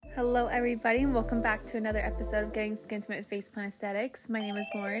Hello everybody and welcome back to another episode of Getting Skintimate with Face Plant Aesthetics. My name is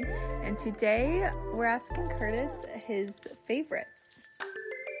Lauren and today we're asking Kurtis his favorites.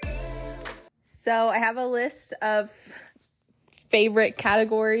 So I have a list of favorite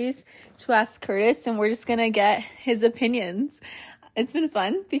categories to ask Kurtis and we're just going to get his opinions. It's been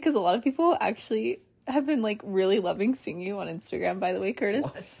fun because a lot of people actually have been really loving seeing you on Instagram, by the way,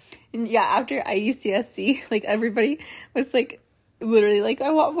 Kurtis. And yeah, after IUCSC, everybody was literally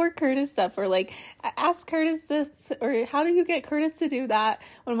I want more Kurtis stuff, or ask Kurtis this, or how do you get Kurtis to do that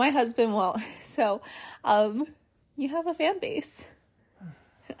when my husband won't? So you have a fan base.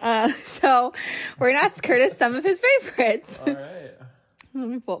 So we're gonna ask Kurtis some of his favorites. All right. Let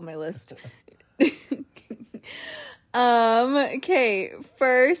me pull up my list. Okay,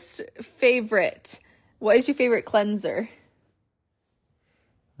 first favorite. What is your favorite cleanser?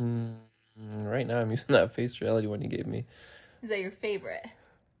 Right now I'm using that face reality one you gave me. Is that your favorite?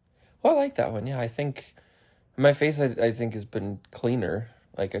 Well, I like that one. Yeah, I think my face, I think, has been cleaner.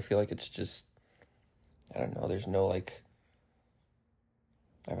 I feel like it's just, I don't know, there's no, I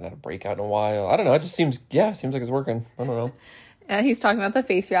haven't had a breakout in a while. I don't know, it just seems like it's working. I don't know. He's talking about the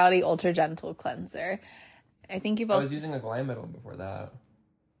Face Reality Ultra Gentle Cleanser. I think you've also... I was using a Glamid one before that.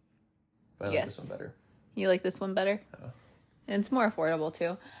 But I like this one better. You like this one better? Yeah. And it's more affordable,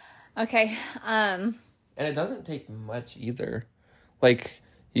 too. Okay, And it doesn't take much either.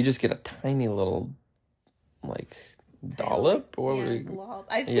 You just get a tiny little, dollop? Or yeah, glob.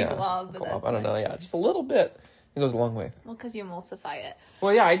 I say glob, but that's... I don't know, yeah, just a little bit. It goes a long way. Well, because you emulsify it.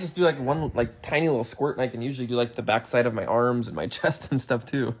 Well, yeah, I just do, one, tiny little squirt, and I can usually do, the backside of my arms and my chest and stuff,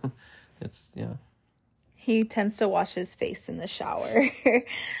 too. It's, yeah. He tends to wash his face in the shower.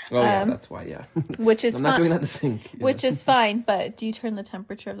 Yeah, that's why, yeah. Which is I'm not doing that in the sink. Yeah. Which is fine, but do you turn the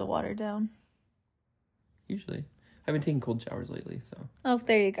temperature of the water down? Usually. I've been taking cold showers lately, so. Oh,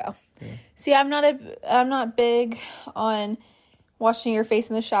 there you go. Yeah. See, I'm not big on washing your face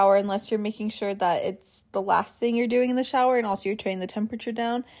in the shower unless you're making sure that it's the last thing you're doing in the shower, and also you're turning the temperature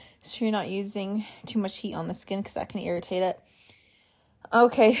down so you're not using too much heat on the skin because that can irritate it.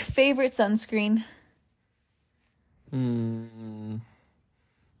 Okay, favorite sunscreen.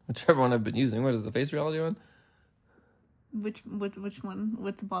 Whichever one I've been using. What is the Face Reality one? Which one?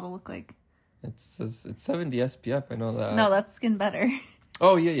 What's the bottle look like? It says it's 70 SPF. I know that. No, that's Skin Better.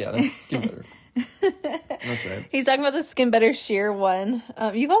 Oh yeah, that's Skin Better. That's right. He's talking about the Skin Better Sheer one.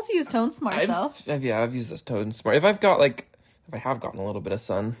 You've also used Tone Smart though. I've used this Tone Smart. If I have gotten a little bit of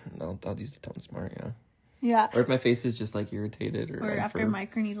sun, I'll use the Tone Smart. Yeah. Yeah. Or if my face is just irritated, or after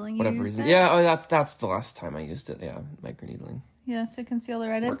microneedling, whatever reason. Yeah. Oh, that's the last time I used it. Yeah, microneedling. Yeah, to conceal the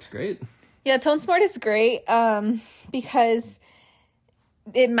redness. Works great. Yeah, Tone Smart is great. Because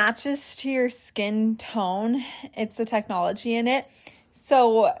it matches to your skin tone. It's the technology in it.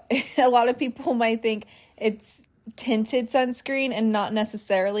 So a lot of people might think it's tinted sunscreen and not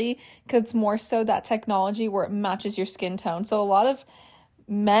necessarily, because it's more so that technology where it matches your skin tone. So a lot of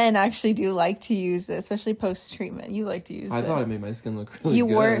men actually do like to use it, especially post-treatment. You like to use it. I thought it made my skin look really good. You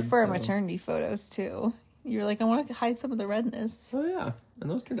wore it for maternity photos, too. You were like, I want to hide some of the redness. Oh, yeah.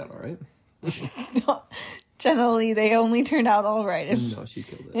 And those turned out all right. Generally, they only turned out all right. No, she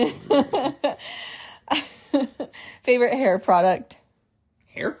killed it. Favorite hair product?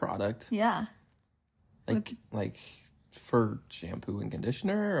 Hair product? Yeah. Like for shampoo and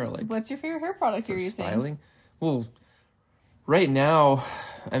conditioner, or what's your favorite hair product you're using? Styling? Well, right now,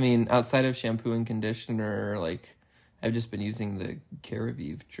 outside of shampoo and conditioner, I've just been using the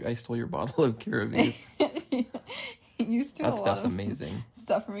Caravive. I stole your bottle of Caravive. You stole that stuff's amazing.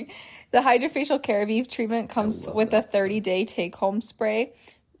 Stuff for me. The Hydrofacial Caravive treatment comes with a 30-day take-home spray,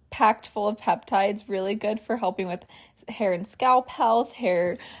 packed full of peptides, really good for helping with hair and scalp health,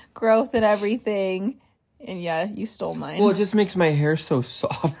 hair growth, and everything. And yeah, you stole mine. Well, it just makes my hair so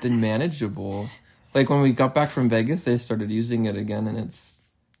soft and manageable. When we got back from Vegas, I started using it again, and it's...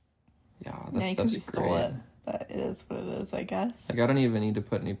 Yeah, that's because you stole it. But it is what it is, I guess. I don't even need to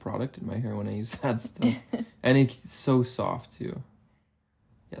put any product in my hair when I use that stuff. And it's so soft, too.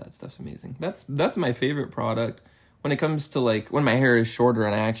 Yeah, that stuff's amazing. That's my favorite product. When it comes to, when my hair is shorter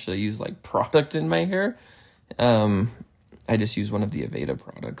and I actually use, product in my hair, I just use one of the Aveda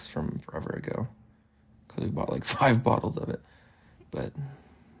products from forever ago. Because we bought, 5 bottles of it. But...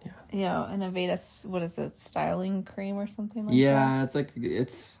 Yeah. Yeah, and Aveda, what is it, styling cream or something like that? Yeah,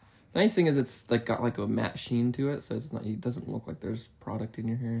 it's nice thing is it's got a matte sheen to it, so it doesn't look like there's product in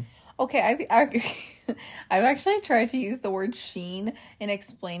your hair. Okay, I've actually tried to use the word sheen in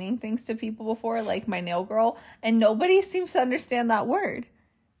explaining things to people before, like my nail girl, and nobody seems to understand that word.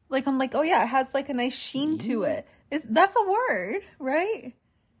 I'm like, oh yeah, it has a nice sheen to it. That's a word, right?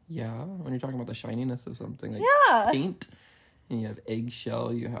 Yeah, when you're talking about the shininess of something like paint, and you have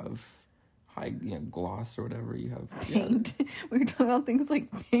eggshell, you have high, gloss or whatever. You have paint. We were talking about things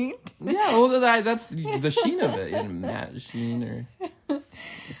like paint. Yeah, well, that's the sheen of it, matte sheen or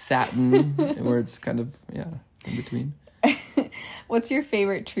satin, where it's kind of in between. What's your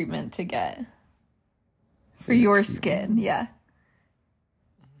favorite treatment to get for your skin? Yeah.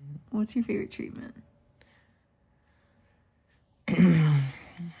 What's your favorite treatment?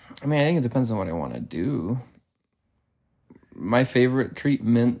 I mean, I think it depends on what I want to do. My favorite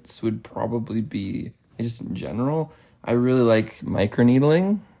treatments would probably be, just in general, I really like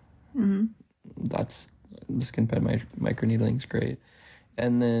microneedling. Mm-hmm. That's, the skin pad microneedling is great.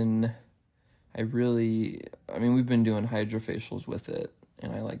 And then we've been doing hydrofacials with it,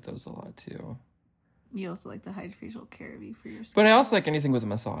 and I like those a lot too. You also like the hydrofacial CeraVe for your skin. But I also like anything with a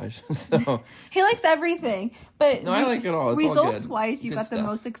massage. So he likes everything. But no, I like it all. It's results-wise, you got the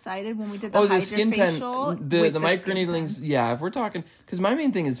most excited when we did the hydrofacial. Skin pen, the microneedlings. Yeah, if we're talking, because my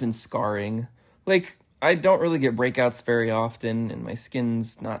main thing has been scarring. Like, I don't really get breakouts very often, and my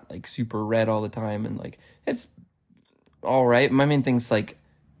skin's not like super red all the time, and like it's all right. My main thing's like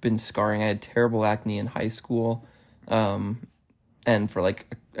been scarring. I had terrible acne in high school. And for like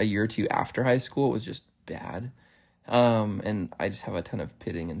a year or two after high school, it was just bad. And I just have a ton of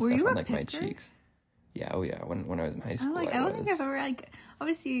pitting and stuff on like my cheeks. Yeah, oh yeah. When I was in high school, I don't think I've ever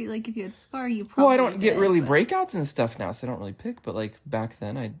obviously if you had scar, you probably. Well, I don't get really breakouts and stuff now, so I don't really pick. But like back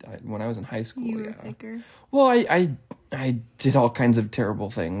then, I when I was in high school, you were a picker. Well, I did all kinds of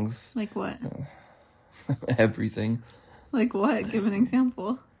terrible things. Like what? Everything. Like what? Give an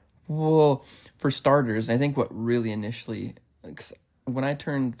example. Well, for starters, I think what really initially. When I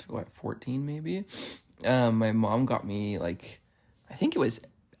turned 14 maybe, my mom got me I think it was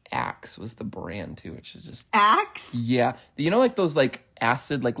Axe was the brand too, which is just Axe. Yeah, those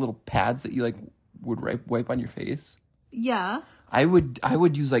acid little pads that you would wipe on your face. Yeah. I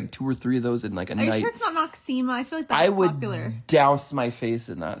would use 2 or 3 of those in a night. Are you sure it's not Noxema? I feel like that's popular. I would douse my face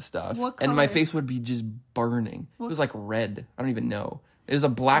in that stuff. What color? And my face would be just burning. It was red. I don't even know. It was a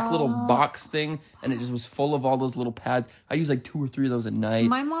black little box thing, and it just was full of all those little pads. I used 2 or 3 of those a night.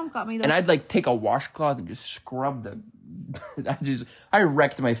 My mom got me those. And I'd take a washcloth and just scrub I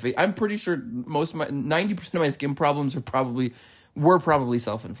wrecked my face. I'm pretty sure 90% of my skin problems were probably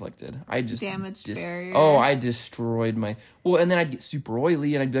self-inflicted. I just damaged barrier. Oh, I destroyed and then I'd get super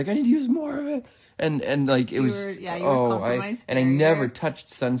oily, and I'd be like, I need to use more of it. And it you was were compromised. I never touched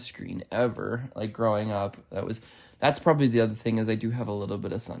sunscreen ever. Growing up, that's probably the other thing is I do have a little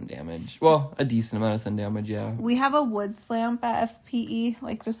bit of sun damage. Well, a decent amount of sun damage, yeah. We have a wood lamp at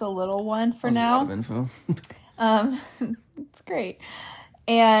FPE, just a little one for now. A lot of info. It's great.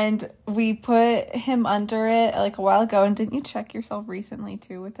 And we put him under it a while ago. And didn't you check yourself recently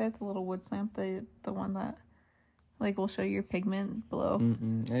too with it? The little wood lamp, the one that will show your pigment below.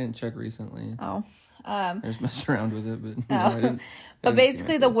 I didn't check recently. Oh. I just messed around with it, but no, I didn't. But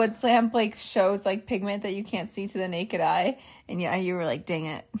basically, the wood lamp shows pigment that you can't see to the naked eye, and yeah, you were dang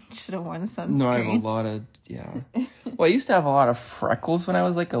it, should have worn the sunscreen. No, I have a lot of Well, I used to have a lot of freckles when I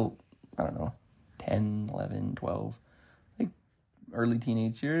was I don't know, 10, 11, 12, early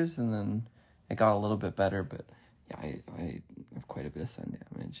teenage years, and then it got a little bit better. But yeah, I have quite a bit of sun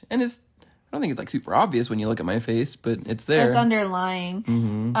damage, and I don't think it's super obvious when you look at my face, but it's there. It's underlying.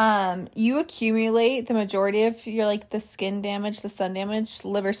 Mm-hmm. You accumulate the majority of your the skin damage, the sun damage,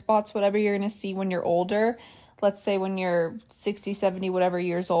 liver spots, whatever you're going to see when you're older. Let's say when you're 60, 70, whatever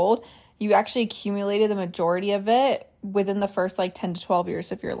years old, you actually accumulated the majority of it within the first 10 to 12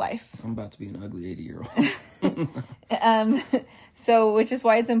 years of your life. I'm about to be an ugly 80-year-old. So, which is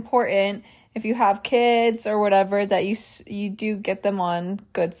why it's important if you have kids or whatever, that you do get them on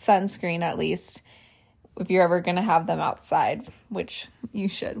good sunscreen at least if you're ever going to have them outside, which you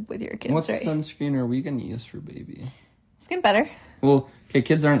should with your kids, What right? sunscreen are we going to use for baby? Skin Better. Well, okay,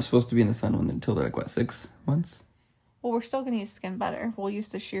 kids aren't supposed to be in the sun until they're 6 months? Well, we're still going to use Skin Better. We'll use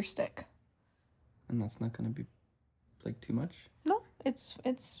the sheer stick. And that's not going to be too much? No, it's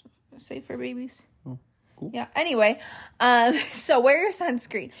safe for babies. Oh. Cool. Yeah. Anyway, so wear your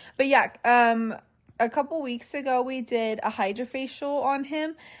sunscreen. But yeah, a couple weeks ago we did a hydrofacial on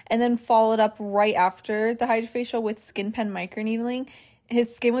him, and then followed up right after the hydrofacial with skin pen microneedling.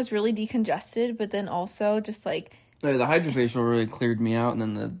 His skin was really decongested, but then also just the hydrofacial really cleared me out, and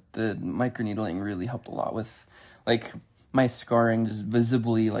then the microneedling really helped a lot with my scarring just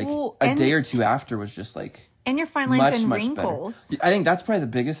visibly a day or two after was just and your fine lines and wrinkles. Better. I think that's probably the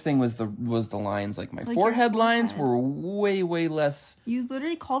biggest thing was the lines. My forehead lines were way less. You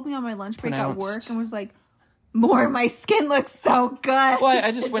literally called me on my lunch break at work and was like, Lauren, my skin looks so good. Well,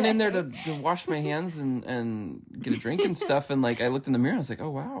 I just went in there to wash my hands and get a drink and stuff, and like I looked in the mirror, and I was like, oh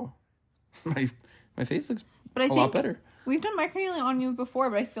wow, my face looks a lot better. We've done microneedling on you before,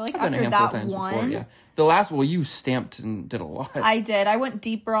 but I feel like I've after that one, before, yeah. The last, well, you stamped and did a lot. I did. I went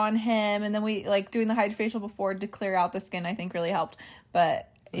deeper on him, and then we like doing the hydrofacial before to clear out the skin. I think really helped, but.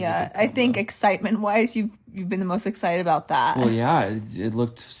 Yeah, I think excitement-wise, you've been the most excited about that. Well, yeah, it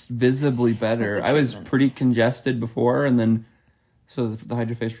looked visibly better. I was pretty congested before, and then so the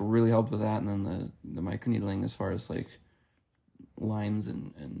hydrofacial really helped with that, and then the microneedling as far as like lines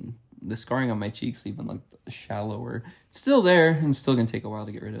and the scarring on my cheeks even looked shallower. It's still there, and still gonna take a while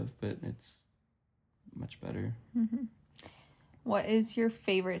to get rid of, but it's much better. Mm-hmm. What is your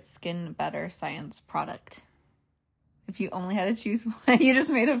favorite Skin Better Science product? If you only had to choose one, you just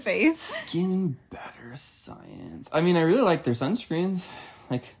made a face. Skin Better Science. I mean, I really like their sunscreens.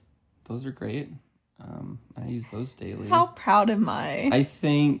 Like, those are great. I use those daily. How proud am I? I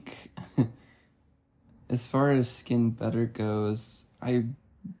think, as far as Skin Better goes, I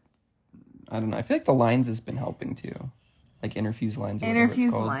don't know. I feel like the lines has been helping too. Like Interfuse lines.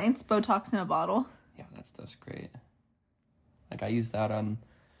 Interfuse lines, Botox in a bottle. Yeah, that stuff's great. Like I use that on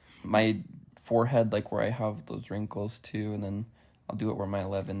my forehead, like where I have those wrinkles too, and then I'll do it where my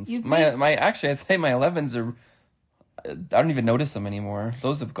 11s. Actually, I'd say my 11s are. I don't even notice them anymore.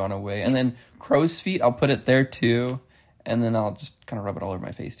 Those have gone away. And then crow's feet, I'll put it there too, and then I'll just kind of rub it all over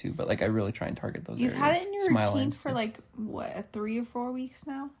my face too. But like I really try and target those. You've areas. had it in your routine for like what, 3 or 4 weeks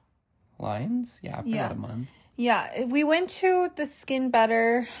now? Lines, yeah, I've had a month. Yeah, we went to the Skin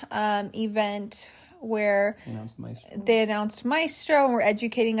Better event where they announced Maestro and were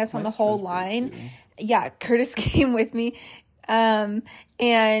educating us on the whole line. Yeah, Kurtis came with me. And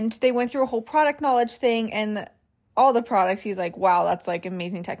they went through a whole product knowledge thing, and all the products, he's like, wow, that's like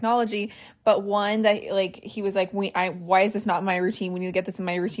amazing technology. But one that like, he was like, why is this not in my routine? We need to get this in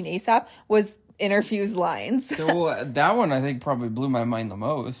my routine ASAP, was Interfuse lines. So that one I think probably blew my mind the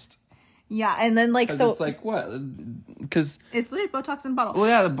most. Yeah, and then like, so it's like what? Because it's literally Botox in a bottle. Well,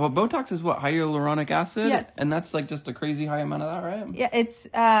 yeah, Botox is what, hyaluronic acid. Yes, and that's like just a crazy high amount of that, right? Yeah, it's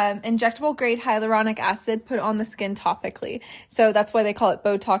injectable grade hyaluronic acid put on the skin topically. So that's why they call it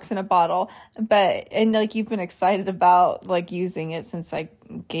Botox in a bottle. And like you've been excited about like using it since I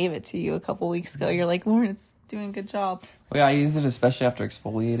gave it to you a couple weeks ago. You're like, Lauren, it's doing a good job. Well, yeah, I use it especially after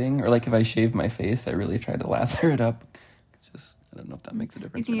exfoliating, or like if I shave my face, I really try to lather it up. It's just. I don't know if that makes a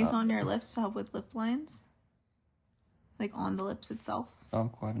difference. You can use it on your lips to help with lip lines. Like on the lips itself. Oh,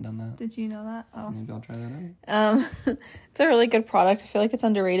 cool. I haven't done that. Did you know that? Oh. Maybe I'll try that out. It's a really good product. I feel like it's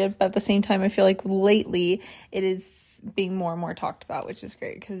underrated, but at the same time, I feel like lately it is being more and more talked about, which is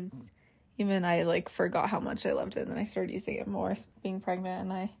great because even I like forgot how much I loved it, and then I started using it more being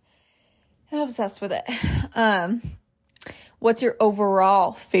pregnant, and I'm obsessed with it. What's your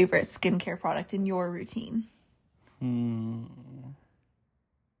overall favorite skincare product in your routine?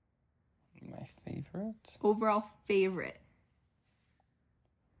 My favorite? Overall favorite.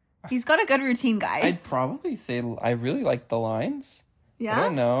 He's got a good routine, guys. I'd probably say I really like the lines. Yeah? I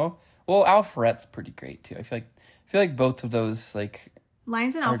don't know. Well, Alpharette's pretty great too. I feel like both of those like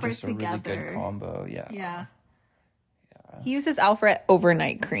lines and Alpharette just a together. Really good combo. Yeah. Yeah. He uses Alpharette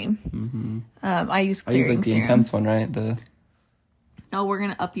overnight cream. Mm-hmm. I use clearing like the serum. intense one, right? No, we're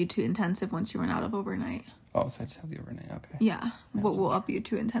gonna up you to intensive once you run out of overnight. Oh, so I just have the overnight. Okay. Yeah, but we'll up you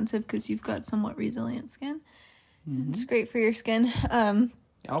to intensive because you've got somewhat resilient skin. Mm-hmm. It's great for your skin.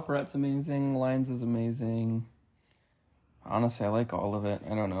 Alpharette's amazing. Lines is amazing. Honestly, I like all of it.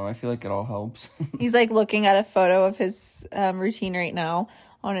 I don't know. I feel like it all helps. He's like looking at a photo of his routine right now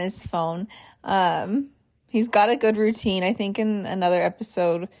on his phone. He's got a good routine. I think in another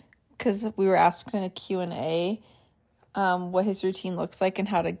episode, because we were asked in a Q&A what his routine looks like and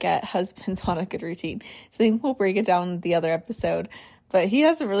how to get husbands on a good routine. So I think we'll break it down in the other episode. But he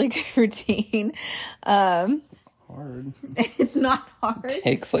has a really good routine. Hard. It's not hard. It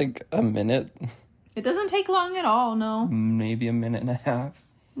takes like a minute. It doesn't take long at all, no. Maybe a minute and a half.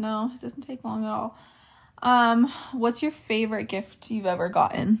 No, it doesn't take long at all. What's your favorite gift you've ever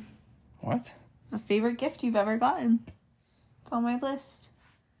gotten? What? A favorite gift you've ever gotten? It's on my list.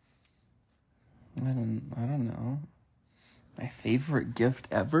 I don't know. My favorite gift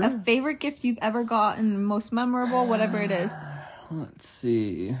ever? A favorite gift you've ever gotten, most memorable, whatever it is. Let's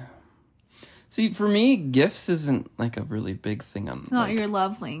see. See, for me, gifts isn't like a really big thing on. It's not your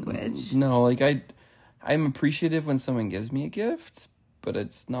love language. No, like I'm appreciative when someone gives me a gift, but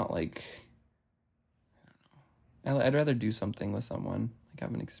it's not like, I don't know. I'd rather do something with someone, like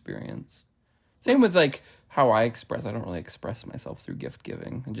have an experience. Same with like how I express. I don't really express myself through gift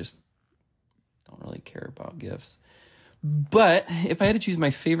giving. I just don't really care about gifts. But if I had to choose my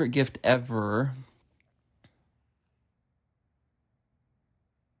favorite gift ever,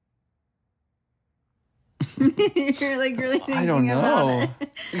 you're like really thinking I don't know.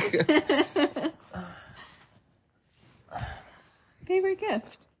 Favorite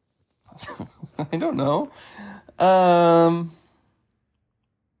gift? I don't know. Trying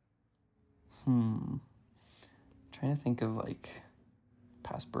to think of like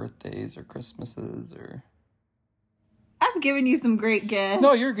past birthdays or Christmases or. I've given you some great gifts.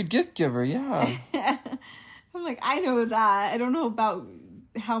 No, you're a good gift giver. Yeah. I'm like, I know that. I don't know about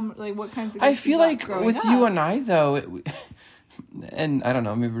what kinds of gifts I feel you like got with growing you up. and I though, and I don't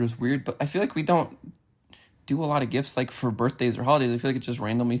know, maybe it was weird, but I feel like we don't do a lot of gifts like for birthdays or holidays. I feel like it's just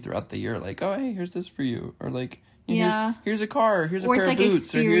randomly throughout the year, like, oh hey, here's this for you, or like, here's a car, here's a pair of boots,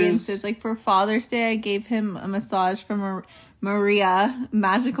 experiences. Like for Father's Day, I gave him a massage from Maria,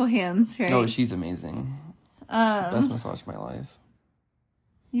 Magical Hands. Right? Oh, she's amazing. Best massage of my life.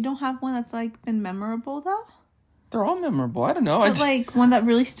 You don't have one that's like been memorable though? They're all memorable. I don't know. But like one that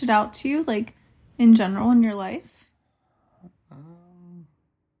really stood out to you, like in general in your life?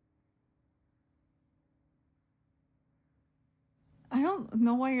 I don't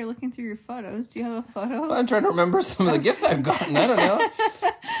know why you're looking through your photos. Do you have a photo? I'm trying to remember some of the gifts I've gotten. I don't know.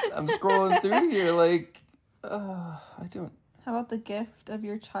 I'm scrolling through here like, I don't. How about the gift of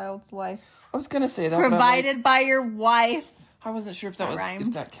your child's life? I was gonna say that. Provided by your wife. I wasn't sure if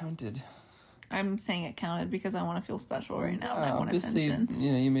that counted. I'm saying it counted because I want to feel special right now and I want attention.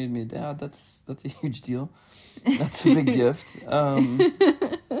 Yeah, you made me a dad. That's a huge deal. That's a big gift.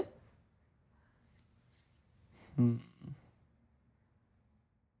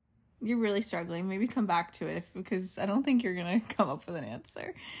 You're really struggling. Maybe come back to it because I don't think you're gonna come up with an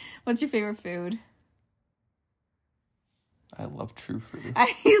answer. What's your favorite food? I love true fruit.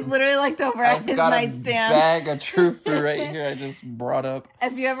 He's literally looked over at his nightstand. A bag of true fruit right here. I just brought up.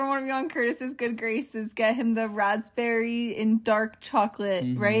 If you ever want to be on Kurtis's good graces, get him the raspberry and dark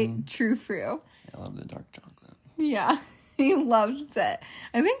chocolate, right? True fruit. I love the dark chocolate. Yeah, he loves it.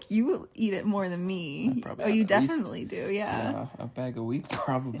 I think you eat it more than me. Oh, you definitely do. Yeah, a bag a week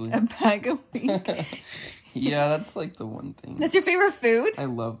probably. A bag a week. Yeah, that's like the one thing. That's your favorite food? I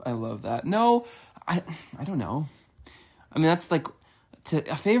love that. No, I don't know. I mean, that's like,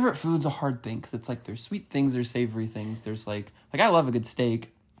 a favorite food's a hard thing because it's like there's sweet things, there's savory things, there's like I love a good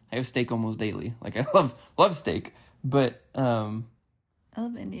steak. I have steak almost daily. Like I love steak, but I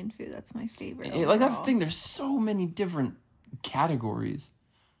love Indian food. That's my favorite. Like that's the thing. There's so many different categories.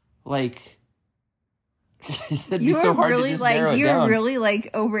 Like it'd be so hard to just narrow it down. You're really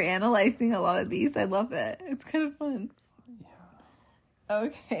like overanalyzing a lot of these. I love it. It's kind of fun. Yeah.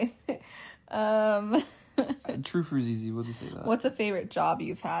 Okay. True fruit's easy. We'll just say that. What's a favorite job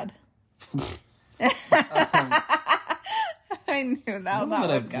you've had? I knew that would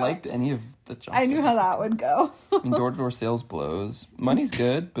I've go. liked any of the jobs. I knew how that would go. I mean, door-to-door sales blows. Money's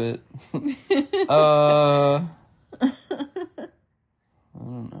good, but I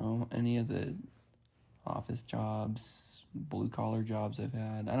don't know any of the office jobs, blue-collar jobs I've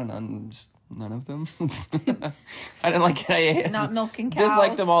had. I don't know, just none of them. I didn't like it. Not milking cows.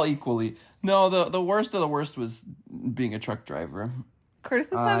 Disliked them all equally. No, the worst of the worst was being a truck driver.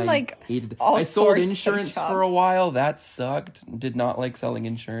 Kurtis has done like hated it. all I sold sorts insurance of for a while. That sucked. Did not like selling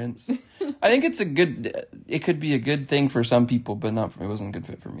insurance. I think it could be a good thing for some people, but not for, it wasn't a good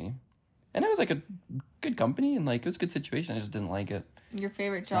fit for me. And it was like a good company and like it was a good situation. I just didn't like it. Your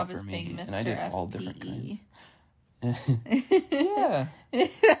favorite job is being Mr. And I did FPE. all different kinds. Yeah.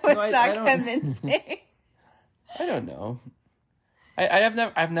 That was not convincing. I don't know.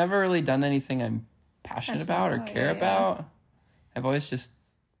 I've never really done anything I'm passionate about or care about. I've always just,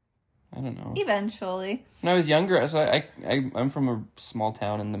 I don't know. Eventually. When I was younger, so I'm from a small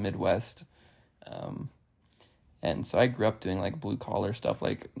town in the Midwest. And so I grew up doing like blue collar stuff.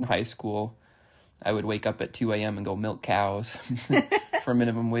 Like in high school, I would wake up at 2 a.m. and go milk cows for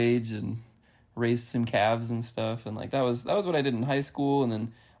minimum wage and raise some calves and stuff. And like that was what I did in high school. And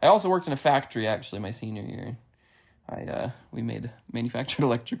then I also worked in a factory actually my senior year. We manufactured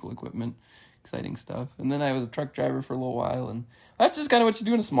electrical equipment, exciting stuff. And then I was a truck driver for a little while, and that's just kind of what you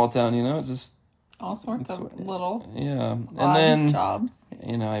do in a small town, you know. It's just all sorts of little and then jobs.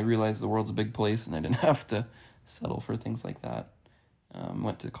 You know, I realized the world's a big place, and I didn't have to settle for things like that.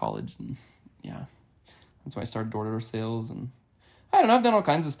 Went to college, and that's when I started door-to-door sales, and I don't know. I've done all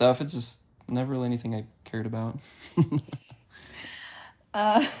kinds of stuff. It's just never really anything I cared about.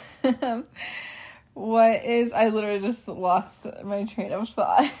 I literally just lost my train of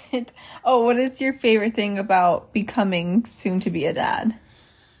thought. What is your favorite thing about becoming soon to be a dad?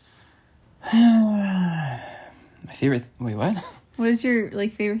 My favorite. Wait, what? What is your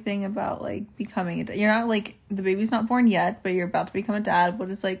like favorite thing about like becoming a dad? You're not like the baby's not born yet, but you're about to become a dad. What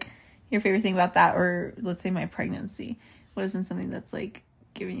is like your favorite thing about that? Or let's say my pregnancy. What has been something that's like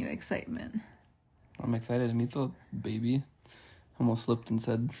giving you excitement? I'm excited to meet the baby. Almost slipped and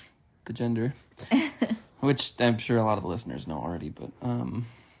said the gender, which I'm sure a lot of the listeners know already. But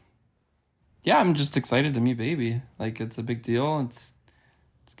yeah, I'm just excited to meet baby. Like it's a big deal. It's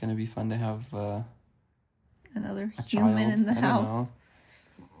gonna be fun to have. Another human in the house.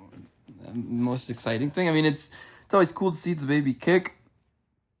 Most exciting thing. I mean, it's always cool to see the baby kick,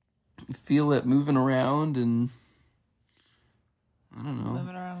 feel it moving around, and I don't know.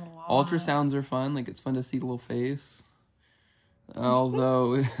 Moving around a lot. Ultrasounds are fun. Like it's fun to see the little face.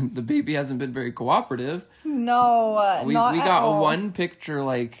 Although the baby hasn't been very cooperative. No, we not got at all. one picture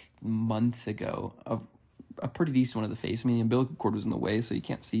like months ago of a pretty decent one of the face. I mean, the umbilical cord was in the way, so you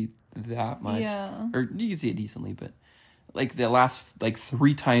can't see that much. Yeah. Or you can see it decently, but like the last like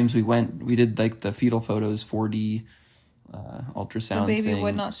 3 times we did like the fetal photos 4D ultrasound. The baby thing,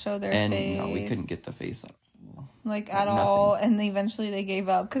 would not show their and face. no, we couldn't get the face up. Like at all, and eventually they gave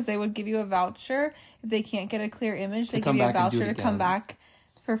up because they would give you a voucher if they can't get a clear image. They give you a voucher to come back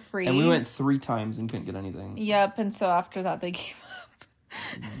for free. And we went 3 times and couldn't get anything. Yep, and so after that they gave up.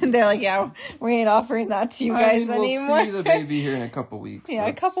 And they're like, "Yeah, we ain't offering that to you guys anymore." We'll see the baby here in a couple weeks. Yeah,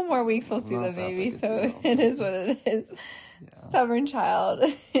 a couple more weeks we'll see the baby. So it is what it is. Yeah. Stubborn child.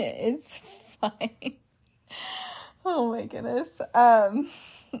 It's fine. Oh my goodness.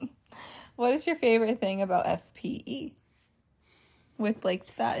 What is your favorite thing about FPE? With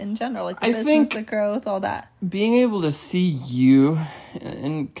like that in general, like the business, the growth, all that. Being able to see you,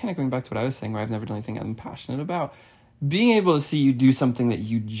 and kind of going back to what I was saying, where I've never done anything I'm passionate about, being able to see you do something that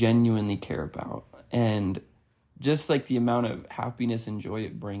you genuinely care about, and just like the amount of happiness and joy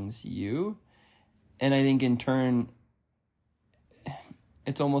it brings you. And I think in turn,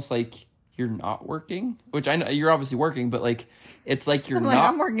 it's almost like you're not working, which I know you're obviously working, but like it's like you're not.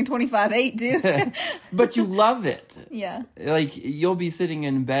 I'm working 25/8, dude. But you love it. Yeah. Like you'll be sitting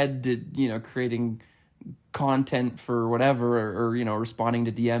in bed, creating content for whatever, or responding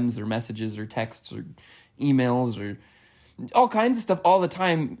to DMs or messages or texts or emails or all kinds of stuff all the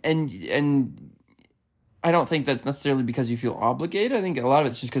time, and I don't think that's necessarily because you feel obligated. I think a lot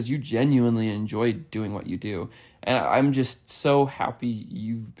of it's just because you genuinely enjoy doing what you do. And I'm just so happy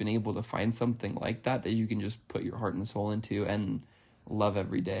you've been able to find something like that you can just put your heart and soul into and love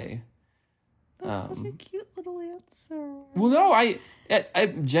every day. That's such a cute little answer. Well, no,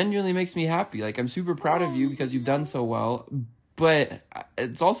 it genuinely makes me happy. Like, I'm super proud of you because you've done so well. But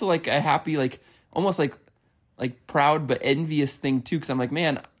it's also like a happy, like almost like proud but envious thing too. Because I'm like,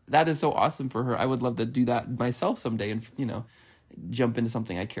 man, that is so awesome for her. I would love to do that myself someday, and jump into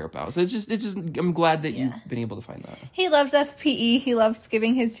something I care about. So it's just I'm glad that you've been able to find that. He loves FPE. He loves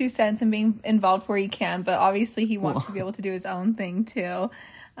giving his 2 cents and being involved where he can, but obviously he wants to be able to do his own thing too.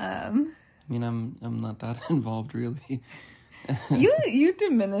 I mean, I'm not that involved really. You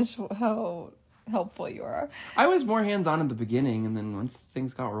diminish how helpful you are. I was more hands-on at the beginning, and then once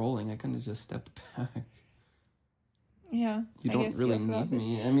things got rolling, I kind of just stepped back. Yeah. You don't really need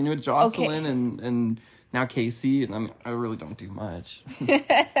me. I mean, with Jocelyn and now Casey, and I really don't do much.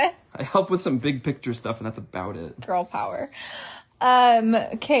 I help with some big picture stuff, and that's about it. Girl power.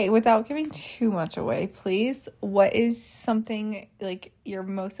 Okay, without giving too much away, please, what is something like you're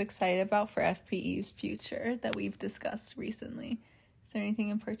most excited about for FPE's future that we've discussed recently? Is there anything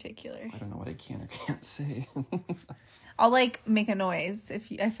in particular? I don't know what I can or can't say. I'll like make a noise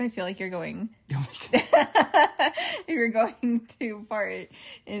if I feel like you're going if you're going too far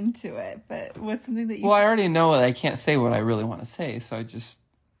into it. But what's something that you? Well, I already know that I can't say what I really want to say, so I just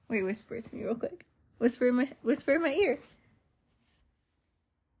wait. Whisper it to me real quick. Whisper in my ear.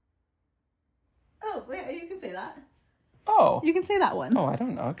 Oh wait, you can say that. Oh, you can say that one. Oh, I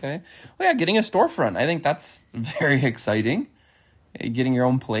don't know. Okay. Well, yeah, getting a storefront. I think that's very exciting. Getting your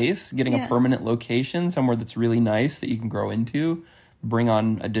own place, getting a permanent location, somewhere that's really nice that you can grow into, bring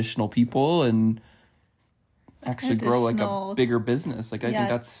on additional people, and actually grow like a bigger business. Like I think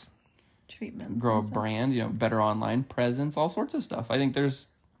that's treatments, grow a brand, better online presence, all sorts of stuff. I think there's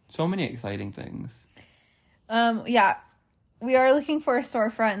so many exciting things. We are looking for a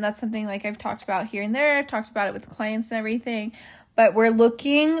storefront, and that's something like I've talked about here and there. I've talked about it with clients and everything, but we're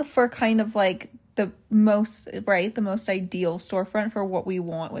looking for kind of like the most ideal storefront for what we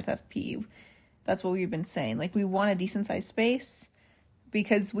want with FP. That's what we've been saying. Like, we want a decent sized space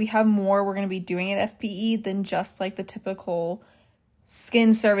because we have more we're going to be doing at FPE than just like the typical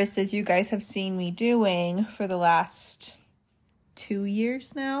skin services you guys have seen me doing for the last 2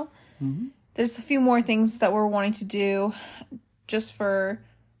 years now. there's a few more things that we're wanting to do just for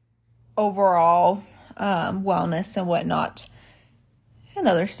overall wellness and whatnot, and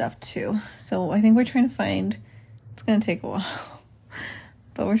other stuff too. So I think we're trying to find, it's going to take a while,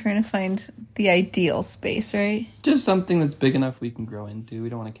 but we're trying to find the ideal space, right? Just something that's big enough we can grow into. We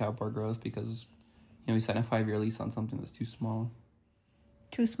don't want to cap our growth because, we signed a 5-year lease on something that's too small.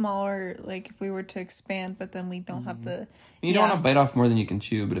 Too small, or like if we were to expand, but then we don't have the... You don't want to bite off more than you can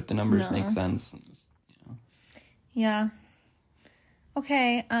chew, but if the numbers make sense, Yeah.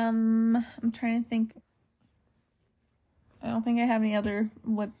 Okay, I'm trying to think. I don't think I have any other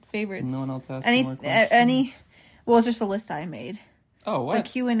favorites. No one else asked more questions? Well, it's just a list I made. Oh, what? The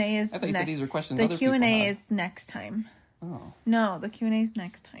Q&A is... I thought you said these were questions the other people Q&A had. is next time. Oh. No, the Q&A is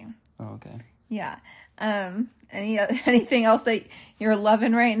next time. Oh, okay. Yeah. Anything else that you're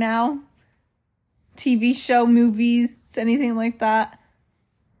loving right now? TV show, movies, anything like that?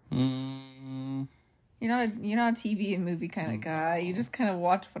 You're not a TV and movie kind of guy. You just kind of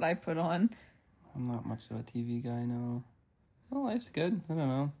watch what I put on. I'm not much of a TV guy, no. Well, life's good. I don't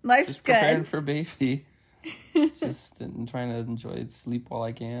know. Life's just good. Preparing for baby. Just trying to enjoy sleep while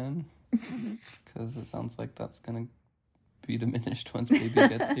I can. Because it sounds like that's going to be diminished once baby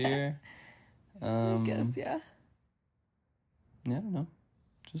gets here. I guess, yeah. Yeah, I don't know.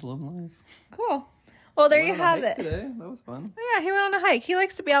 Just living life. Cool. Well, there you have it. Today. That was fun. Oh, yeah, he went on a hike. He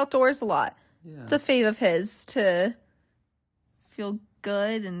likes to be outdoors a lot. Yeah. It's a fave of his to feel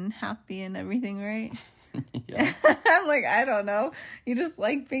good and happy and everything, right? Yeah. I'm like, I don't know. You just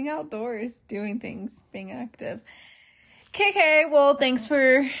like being outdoors, doing things, being active. KK, well, thanks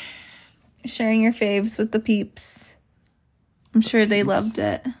for sharing your faves with the peeps. I'm sure they loved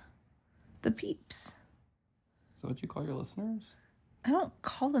it. The peeps. Is that what you call your listeners? I don't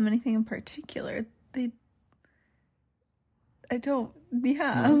call them anything in particular. I don't,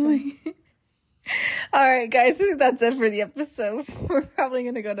 yeah. I'm like... All right, guys, I think that's it for the episode. We're probably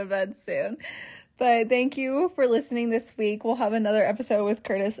going to go to bed soon. But thank you for listening this week. We'll have another episode with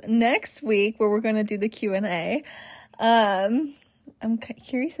Kurtis next week where we're going to do the Q&A. I'm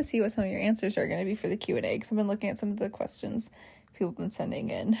curious to see what some of your answers are going to be for the Q&A because I've been looking at some of the questions people have been sending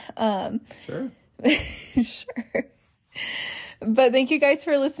in. Sure. Sure. But thank you guys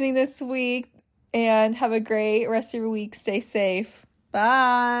for listening this week and have a great rest of your week. Stay safe.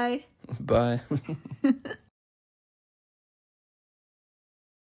 Bye. Bye.